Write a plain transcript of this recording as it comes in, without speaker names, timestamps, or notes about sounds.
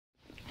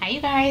You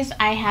guys,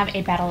 I have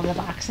a battle of the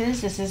boxes.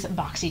 This is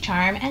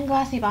Boxycharm and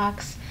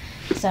Glossybox.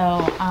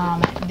 So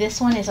this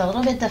one is a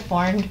little bit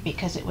deformed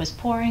because it was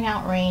pouring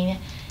out rain,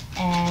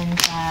 and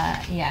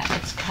yeah,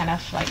 it's kind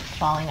of like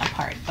falling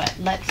apart. But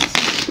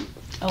let's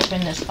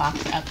open this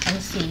box up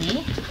and see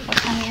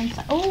what's on the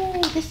inside.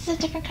 Oh, this is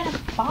a different kind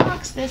of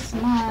box this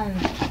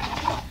month.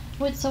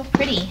 Oh, it's so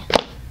pretty.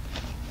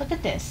 Look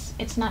at this.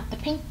 It's not the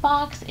pink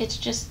box, it's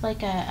just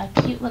like a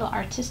cute little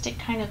artistic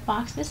kind of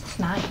box. This is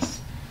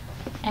nice.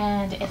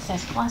 And it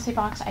says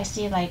Glossybox. I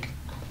see like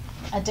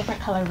a different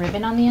color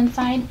ribbon on the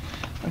inside.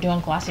 We're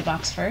doing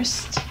Glossybox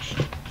first,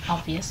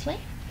 obviously.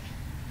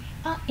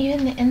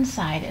 Even the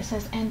inside, it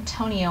says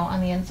Antonio on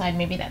the inside.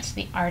 Maybe that's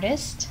the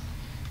artist.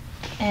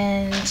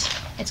 And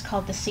it's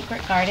called The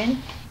Secret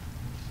Garden.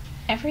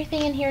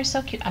 Everything in here is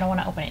so cute. I don't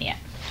want to open it yet.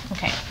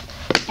 Okay.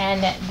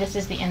 And this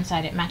is the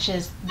inside. It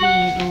matches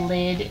the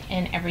lid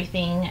and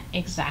everything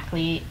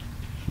exactly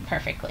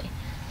perfectly.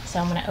 So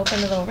I'm going to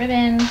open the little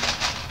ribbon.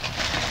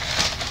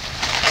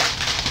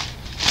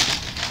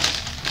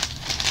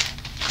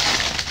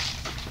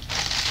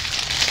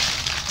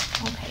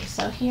 Okay,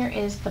 so here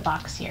is the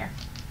box here.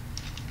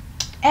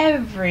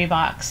 Every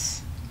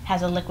box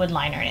has a liquid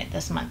liner in it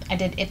this month. I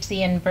did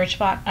Ipsy and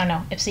Birchbox, oh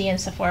no, Ipsy and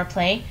Sephora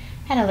Play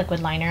had a liquid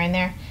liner in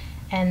there.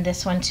 And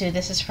this one too.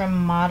 This is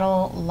from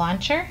Model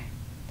Launcher.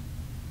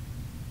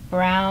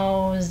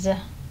 Brows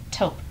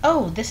Taupe.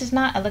 Oh, this is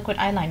not a liquid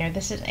eyeliner.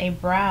 This is a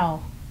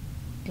brow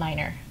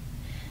liner.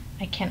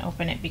 I can't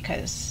open it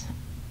because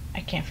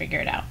I can't figure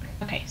it out.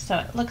 Okay, so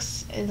it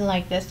looks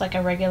like this, like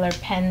a regular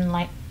pen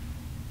light.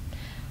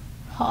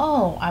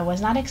 Oh, I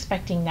was not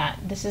expecting that.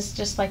 This is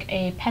just like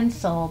a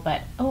pencil,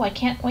 but oh, I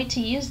can't wait to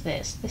use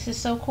this. This is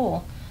so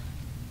cool.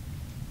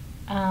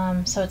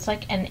 So it's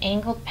like an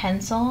angled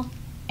pencil,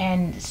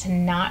 and it's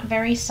not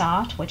very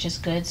soft, which is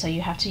good. So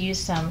you have to use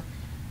some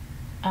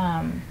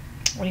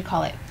what do you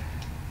call it?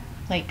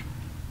 Like,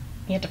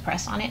 you have to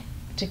press on it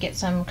to get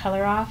some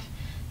color off.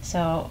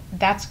 So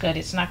that's good.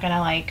 It's not gonna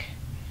like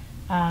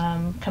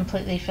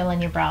completely fill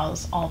in your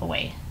brows all the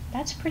way.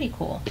 That's pretty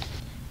cool.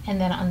 And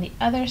then on the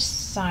other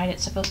side,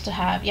 it's supposed to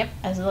have, yep,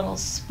 a little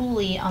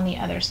spoolie on the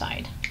other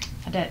side.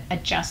 I had to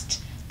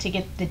adjust to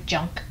get the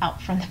junk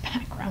out from the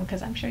background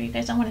because I'm sure you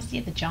guys don't want to see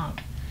the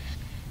junk.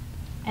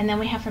 And then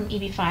we have from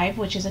EB5,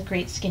 which is a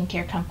great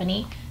skincare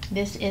company.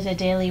 This is a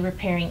daily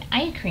repairing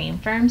eye cream,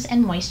 firms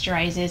and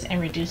moisturizes and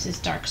reduces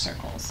dark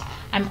circles.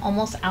 I'm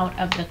almost out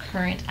of the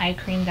current eye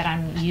cream that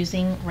I'm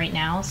using right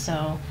now,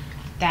 so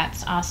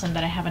that's awesome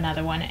that I have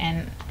another one,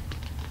 and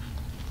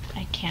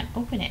I can't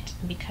open it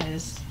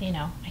because, you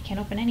know, I can't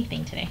open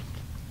anything today.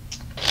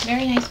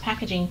 Very nice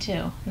packaging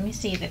too. Let me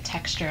see the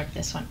texture of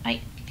this one.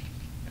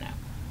 No,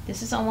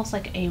 this is almost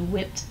like a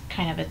whipped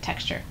kind of a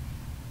texture,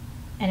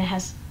 and it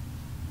has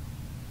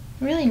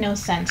really no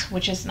scent,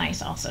 which is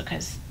nice also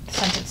because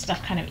scented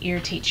stuff kind of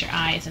irritates your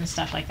eyes and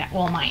stuff like that.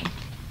 Well, mine.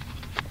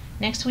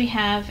 Next we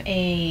have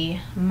a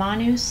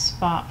Manu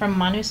Spa, from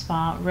Manu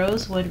Spa,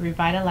 Rosewood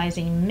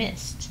Revitalizing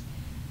Mist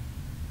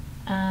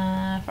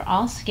for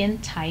all skin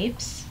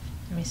types.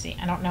 Let me see.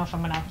 I don't know if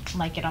I'm gonna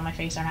like it on my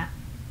face or not.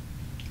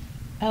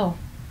 Oh,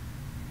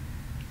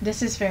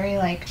 this is very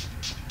like,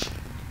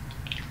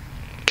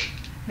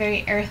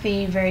 very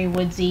earthy, very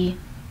woodsy.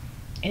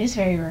 It is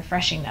very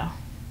refreshing though.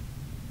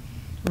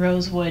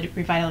 Rosewood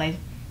Revitalize.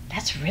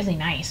 That's really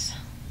nice.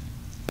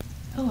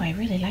 Oh, I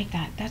really like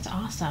that. That's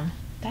awesome.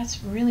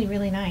 That's really,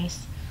 really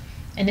nice.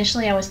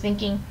 Initially I was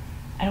thinking,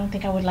 I don't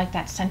think I would like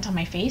that scent on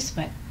my face,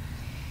 but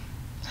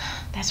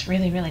that's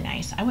really, really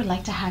nice. I would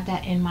like to have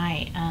that in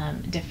my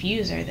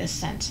diffuser, this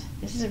scent.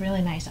 This is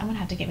really nice. I'm gonna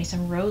have to get me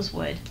some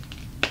rosewood.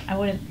 I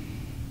wouldn't,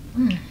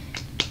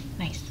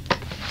 nice.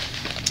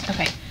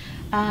 Okay,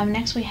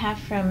 next we have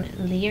from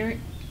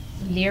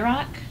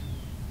Lyroc.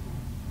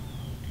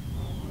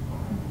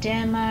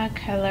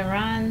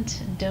 Demacolorant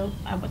dope.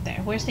 What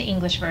there? Where's the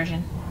English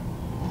version?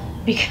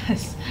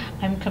 Because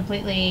I'm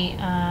completely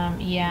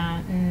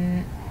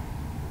I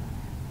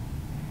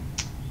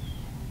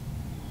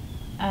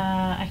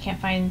can't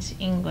find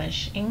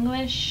English.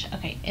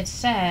 Okay, it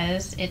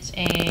says it's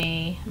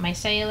a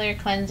micellar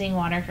cleansing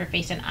water for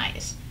face and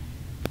eyes.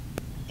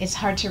 It's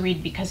hard to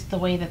read because of the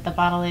way that the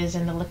bottle is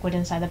and the liquid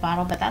inside the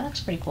bottle, but that looks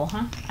pretty cool,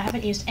 huh? I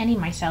haven't used any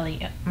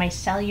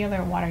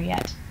micellar water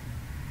yet.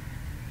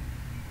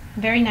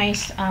 Very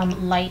nice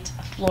light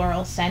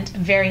floral scent,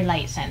 very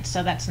light scent,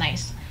 so that's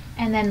nice.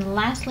 And then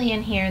lastly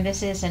in here,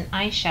 this is an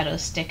eyeshadow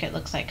stick, it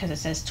looks like, because it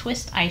says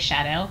Twist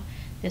Eyeshadow.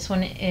 This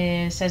one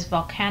says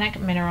Volcanic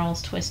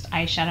Minerals Twist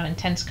Eyeshadow,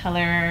 Intense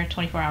Color,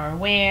 24-hour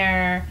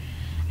wear.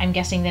 I'm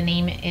guessing the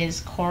name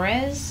is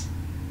Corez.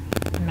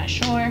 I'm not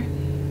sure.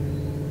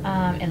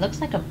 It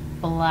looks like a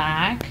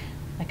black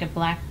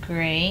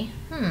gray.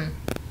 I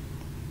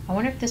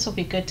wonder if this will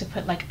be good to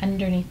put like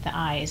underneath the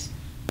eyes,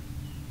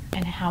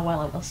 and how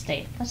well it will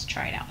stay. Let's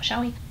try it out, shall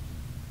we?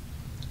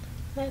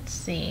 Let's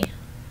see.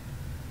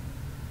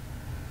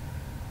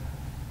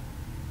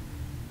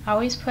 I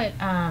always put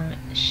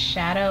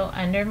shadow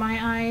under my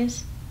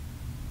eyes,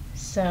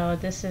 so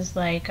this is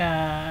like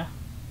eye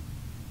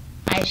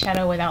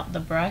eyeshadow without the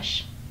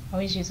brush. I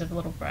always use a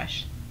little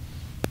brush.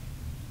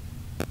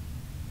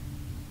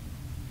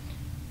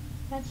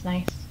 That's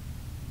nice.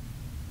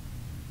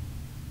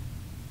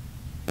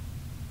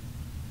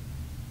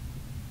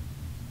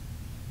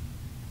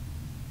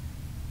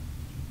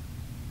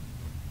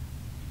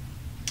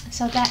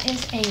 So that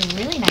is a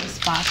really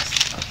nice box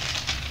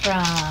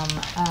from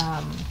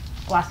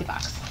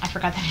Glossybox. I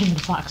forgot the name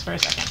of the box for a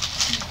second.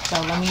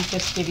 So let me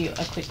just give you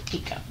a quick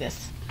peek of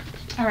this.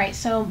 All right,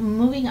 so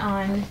moving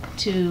on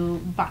to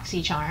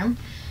Boxycharm.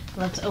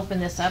 Let's open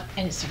this up,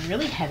 and it's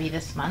really heavy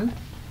this month.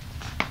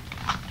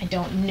 I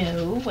don't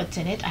know what's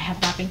in it. I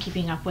have not been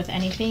keeping up with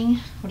anything.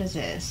 What is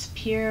this?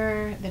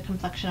 Pure, the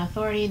Complexion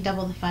Authority,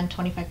 double the fun,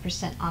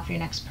 25% off your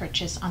next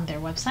purchase on their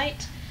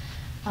website.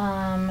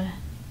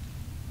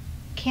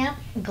 Camp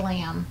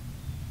Glam.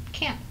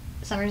 Camp.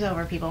 Summer's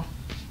over, people.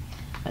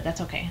 But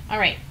that's okay. All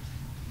right.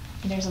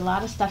 There's a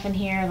lot of stuff in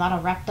here, a lot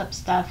of wrapped up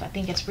stuff. I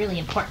think it's really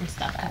important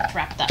stuff that's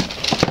wrapped up.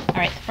 All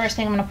right, the first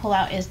thing I'm going to pull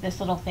out is this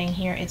little thing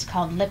here. It's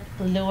called Lip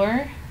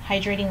Lure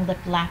Hydrating Lip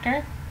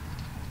Lacquer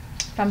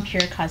from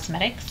Pure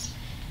Cosmetics.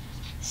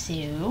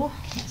 So,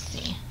 let's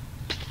see.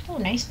 Oh,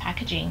 nice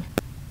packaging.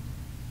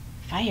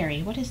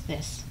 Fiery. What is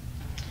this?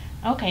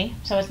 Okay,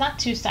 so it's not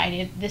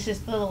two-sided. This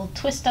is the little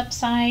twist up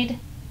side,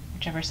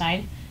 whichever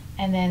side,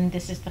 and then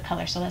this is the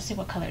color. So let's see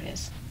what color it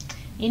is.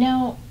 You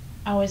know,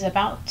 I was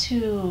about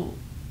to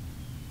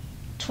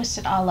twist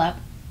it all up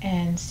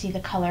and see the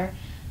color,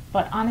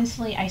 but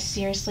honestly I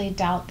seriously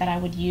doubt that I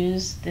would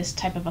use this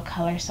type of a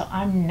color, so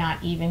I'm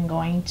not even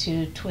going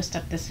to twist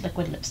up this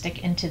liquid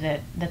lipstick into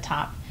the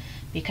top,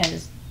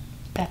 because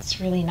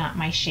that's really not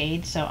my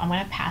shade. So I'm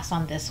going to pass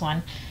on this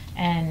one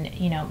and,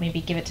 you know,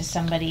 maybe give it to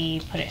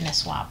somebody, put it in a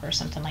swap or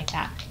something like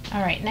that.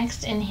 All right,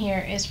 next in here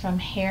is from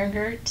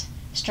Hairgurt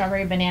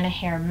Strawberry Banana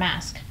Hair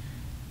Mask.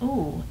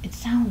 Ooh, it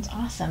sounds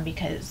awesome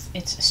because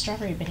it's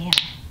strawberry banana.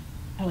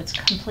 Oh, it's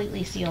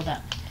completely sealed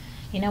up.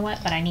 You know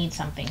what? But I need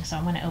something, so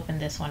I'm going to open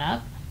this one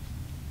up.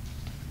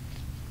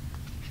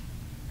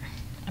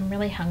 I'm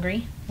really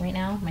hungry right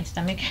now. My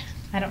stomach.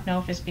 I don't know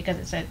if it's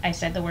because I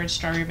said the word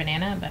strawberry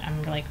banana, but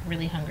I'm like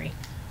really hungry.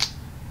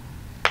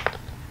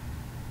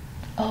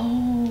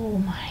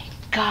 Oh my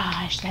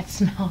gosh, that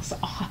smells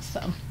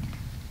awesome.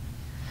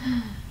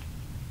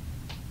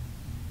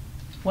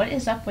 What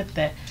is up with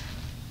the...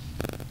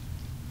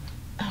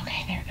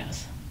 Okay, there it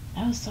goes.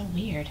 That was so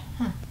weird,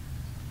 huh?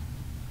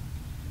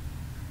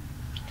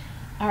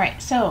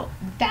 Alright, so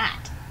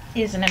that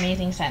is an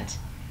amazing scent.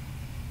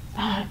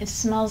 It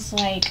smells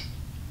like...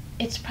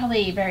 It's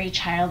probably very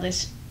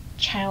childish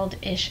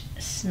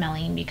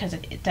smelling, because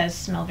it does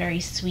smell very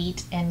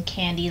sweet and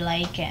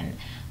candy-like, and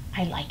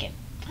I like it.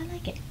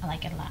 I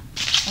like it a lot.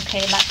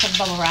 Okay, lots of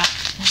bubble wrap.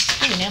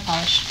 Ooh, nail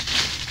polish.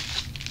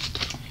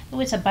 Oh,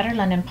 it's a Butter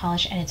London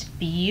polish, and it's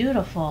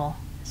beautiful.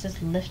 It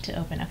says lift to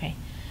open. Okay.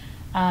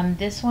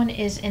 This one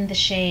is in the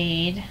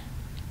shade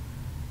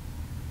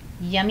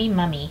Yummy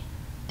Mummy.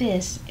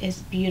 This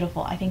is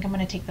beautiful. I think I'm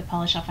going to take the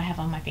polish off I have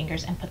on my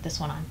fingers and put this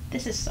one on.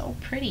 This is so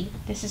pretty.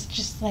 This is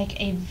just like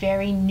a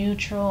very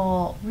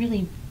neutral,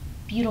 really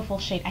beautiful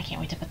shade. I can't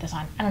wait to put this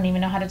on. I don't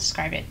even know how to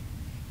describe it.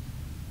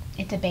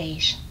 It's a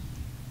beige.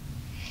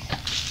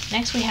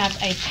 Next we have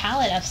a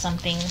palette of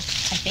something,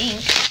 I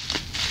think.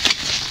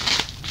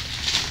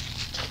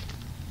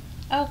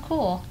 Oh,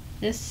 cool.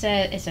 This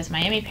says, it says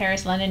Miami,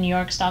 Paris, London, New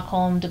York,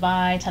 Stockholm,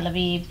 Dubai, Tel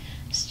Aviv,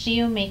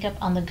 Studio Makeup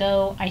on the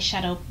Go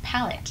eyeshadow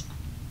palette.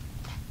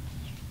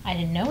 I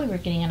didn't know we were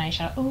getting an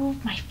eyeshadow. Oh,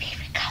 my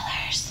favorite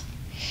colors.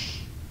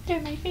 They're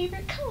my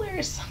favorite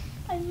colors.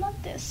 I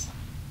love this.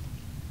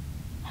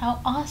 How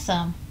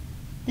awesome.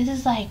 This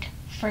is like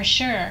for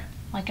sure.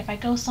 Like if I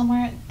go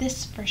somewhere,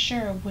 this for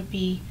sure would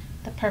be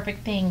the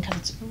perfect thing, because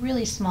it's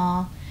really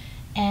small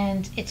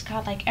and it's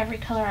got like every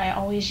color I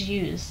always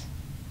use.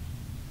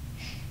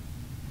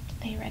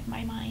 They read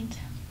my mind.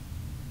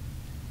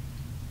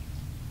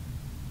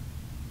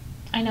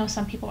 I know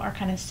some people are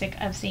kind of sick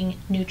of seeing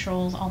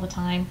neutrals all the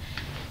time.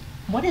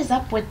 What is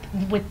up with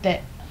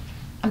the...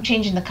 I'm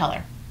changing the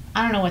color.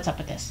 I don't know what's up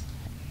with this.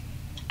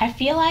 I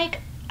feel like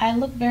I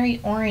look very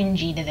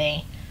orangey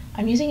today.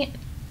 I'm using it...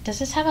 Does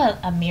this have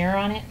a mirror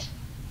on it?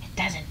 It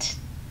doesn't.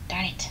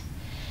 Darn it.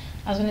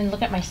 I was going to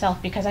look at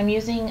myself because I'm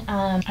using in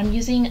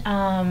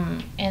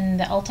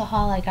the Ulta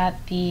haul I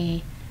got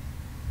the...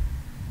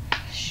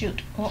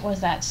 Shoot, what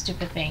was that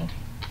stupid thing?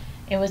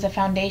 It was a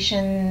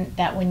foundation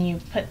that when you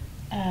put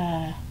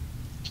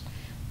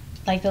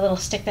like the little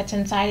stick that's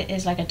inside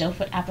is like a doe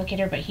foot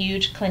applicator, but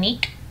huge.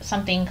 Clinique,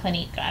 something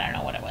Clinique, I don't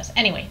know what it was.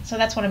 Anyway, so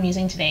that's what I'm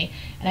using today,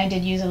 and I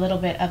did use a little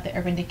bit of the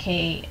Urban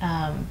Decay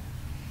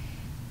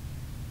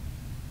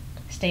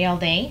Stay All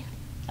Day,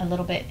 a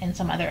little bit in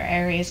some other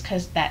areas,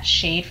 because that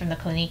shade from the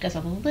Clinique is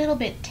a little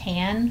bit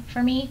tan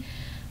for me,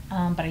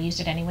 but I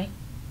used it anyway.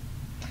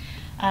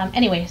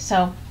 Anyway,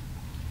 so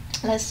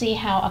let's see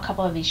how a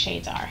couple of these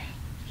shades are.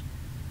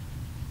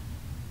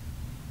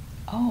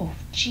 Oh,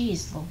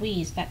 geez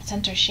Louise, that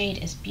center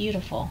shade is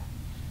beautiful.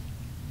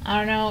 I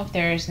don't know if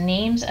there's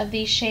names of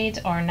these shades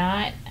or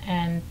not,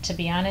 and to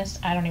be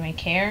honest, I don't even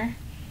care.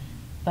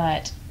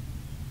 but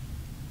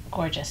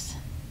gorgeous.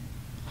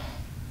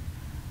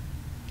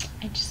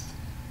 I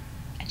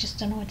just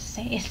don't know what to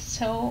say.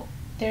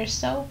 They're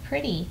so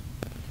pretty.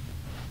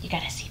 You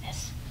gotta see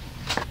this.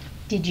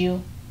 Did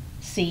you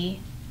see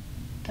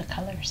the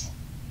colors?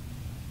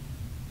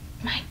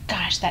 My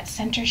gosh, that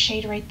center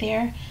shade right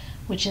there,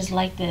 which is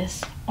like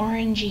this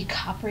orangey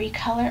coppery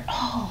color.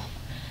 Oh,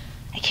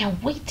 I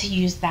can't wait to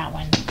use that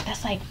one.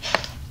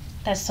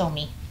 That's so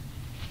me.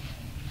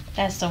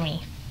 That's so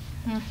me.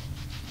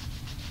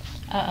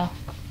 Uh-oh.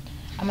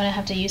 I'm gonna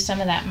have to use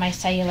some of that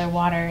micellar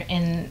water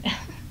in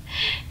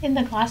in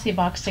the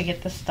Glossybox to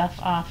get this stuff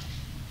off.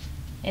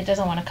 It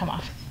doesn't want to come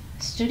off.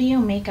 Studio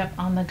makeup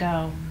on the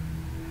go.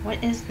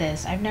 What is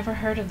this? I've never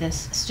heard of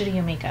this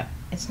studio makeup.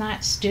 It's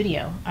not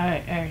studio.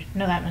 Or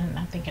no,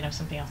 I'm thinking of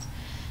something else.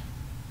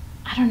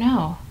 I don't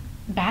know.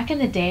 Back in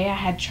the day, I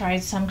had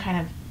tried some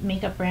kind of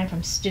makeup brand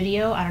from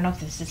Studio. I don't know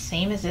if it's the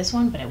same as this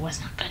one, but it was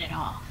not good at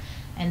all.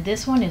 And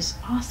this one is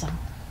awesome.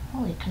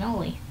 Holy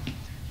cannoli.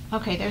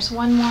 Okay, there's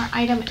one more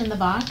item in the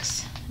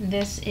box.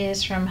 This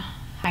is from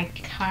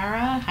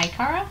Hikara?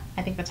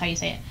 I think that's how you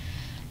say it.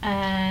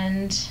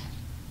 And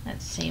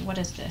let's see, what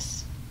is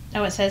this?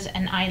 Oh, it says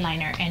an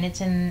eyeliner, and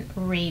it's in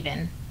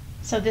Raven.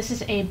 So this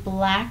is a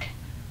black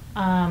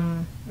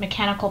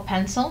mechanical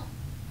pencil,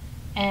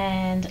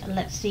 and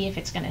let's see if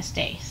it's gonna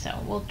stay.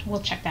 So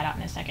we'll check that out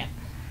in a second.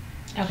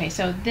 Okay,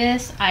 so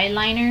this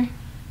eyeliner,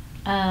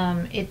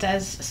 it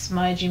does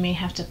smudge. You may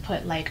have to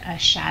put like a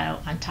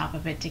shadow on top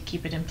of it to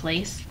keep it in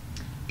place.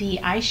 The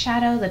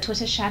eyeshadow, the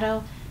Twisted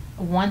Shadow,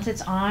 once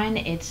it's on,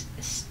 it's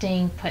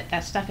staying put.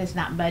 That stuff is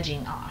not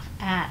budging off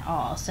at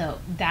all. So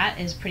that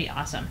is pretty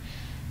awesome.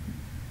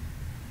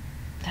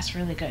 That's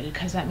really good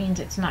because that means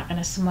it's not going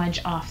to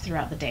smudge off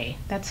throughout the day.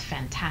 That's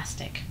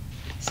fantastic.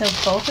 So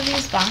both of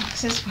these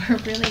boxes were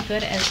really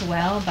good as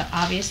well, but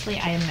obviously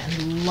I am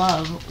in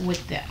love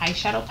with the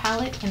eyeshadow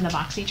palette in the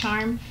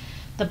Boxycharm.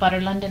 The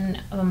Butter London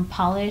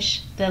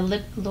polish, the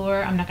lip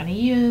lure I'm not going to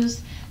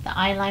use, the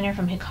eyeliner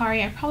from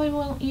Hikari I probably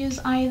won't use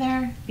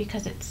either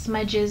because it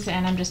smudges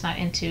and I'm just not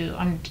into,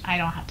 I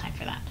don't have time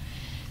for that.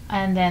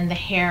 And then the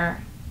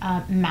hair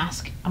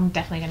mask, I'm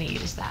definitely going to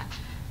use that.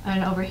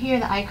 And over here,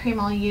 the eye cream,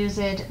 I'll use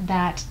it.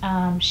 That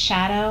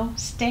shadow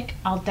stick,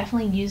 I'll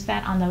definitely use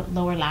that on the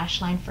lower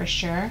lash line for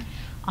sure.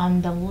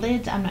 On the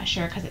lids, I'm not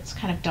sure because it's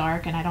kind of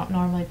dark and I don't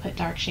normally put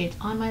dark shades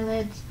on my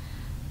lids.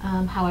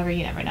 However,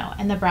 you never know.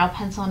 And the brow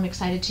pencil, I'm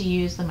excited to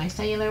use the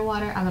micellar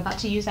water. I'm about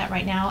to use that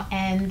right now.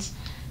 And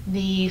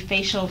the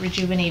facial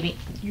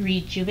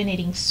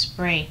rejuvenating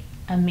spray,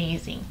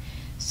 amazing.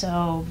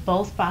 So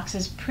both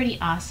boxes pretty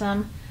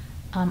awesome.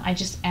 I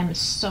just am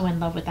so in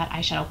love with that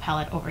eyeshadow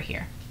palette over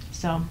here.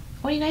 So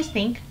what do you guys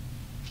think?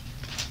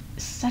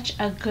 Such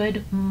a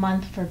good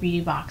month for beauty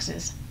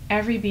boxes.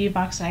 Every beauty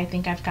box that I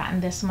think I've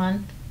gotten this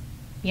month,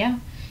 yeah,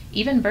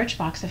 even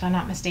Birchbox, if I'm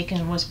not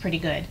mistaken, was pretty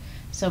good.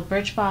 So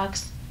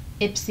Birchbox,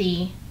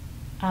 Ipsy,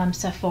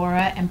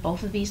 Sephora, and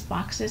both of these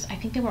boxes, I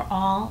think they were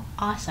all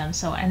awesome.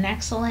 So an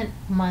excellent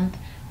month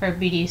for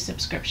beauty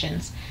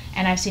subscriptions.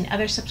 And I've seen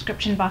other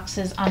subscription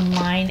boxes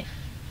online.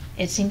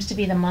 It seems to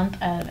be the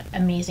month of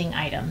amazing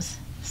items.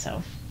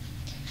 So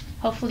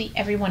hopefully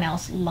everyone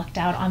else lucked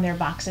out on their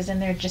boxes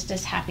and they're just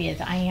as happy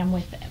as I am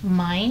with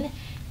mine.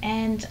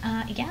 And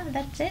yeah,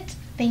 that's it.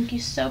 Thank you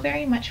so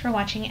very much for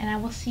watching, and I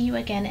will see you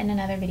again in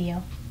another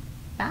video.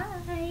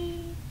 Bye!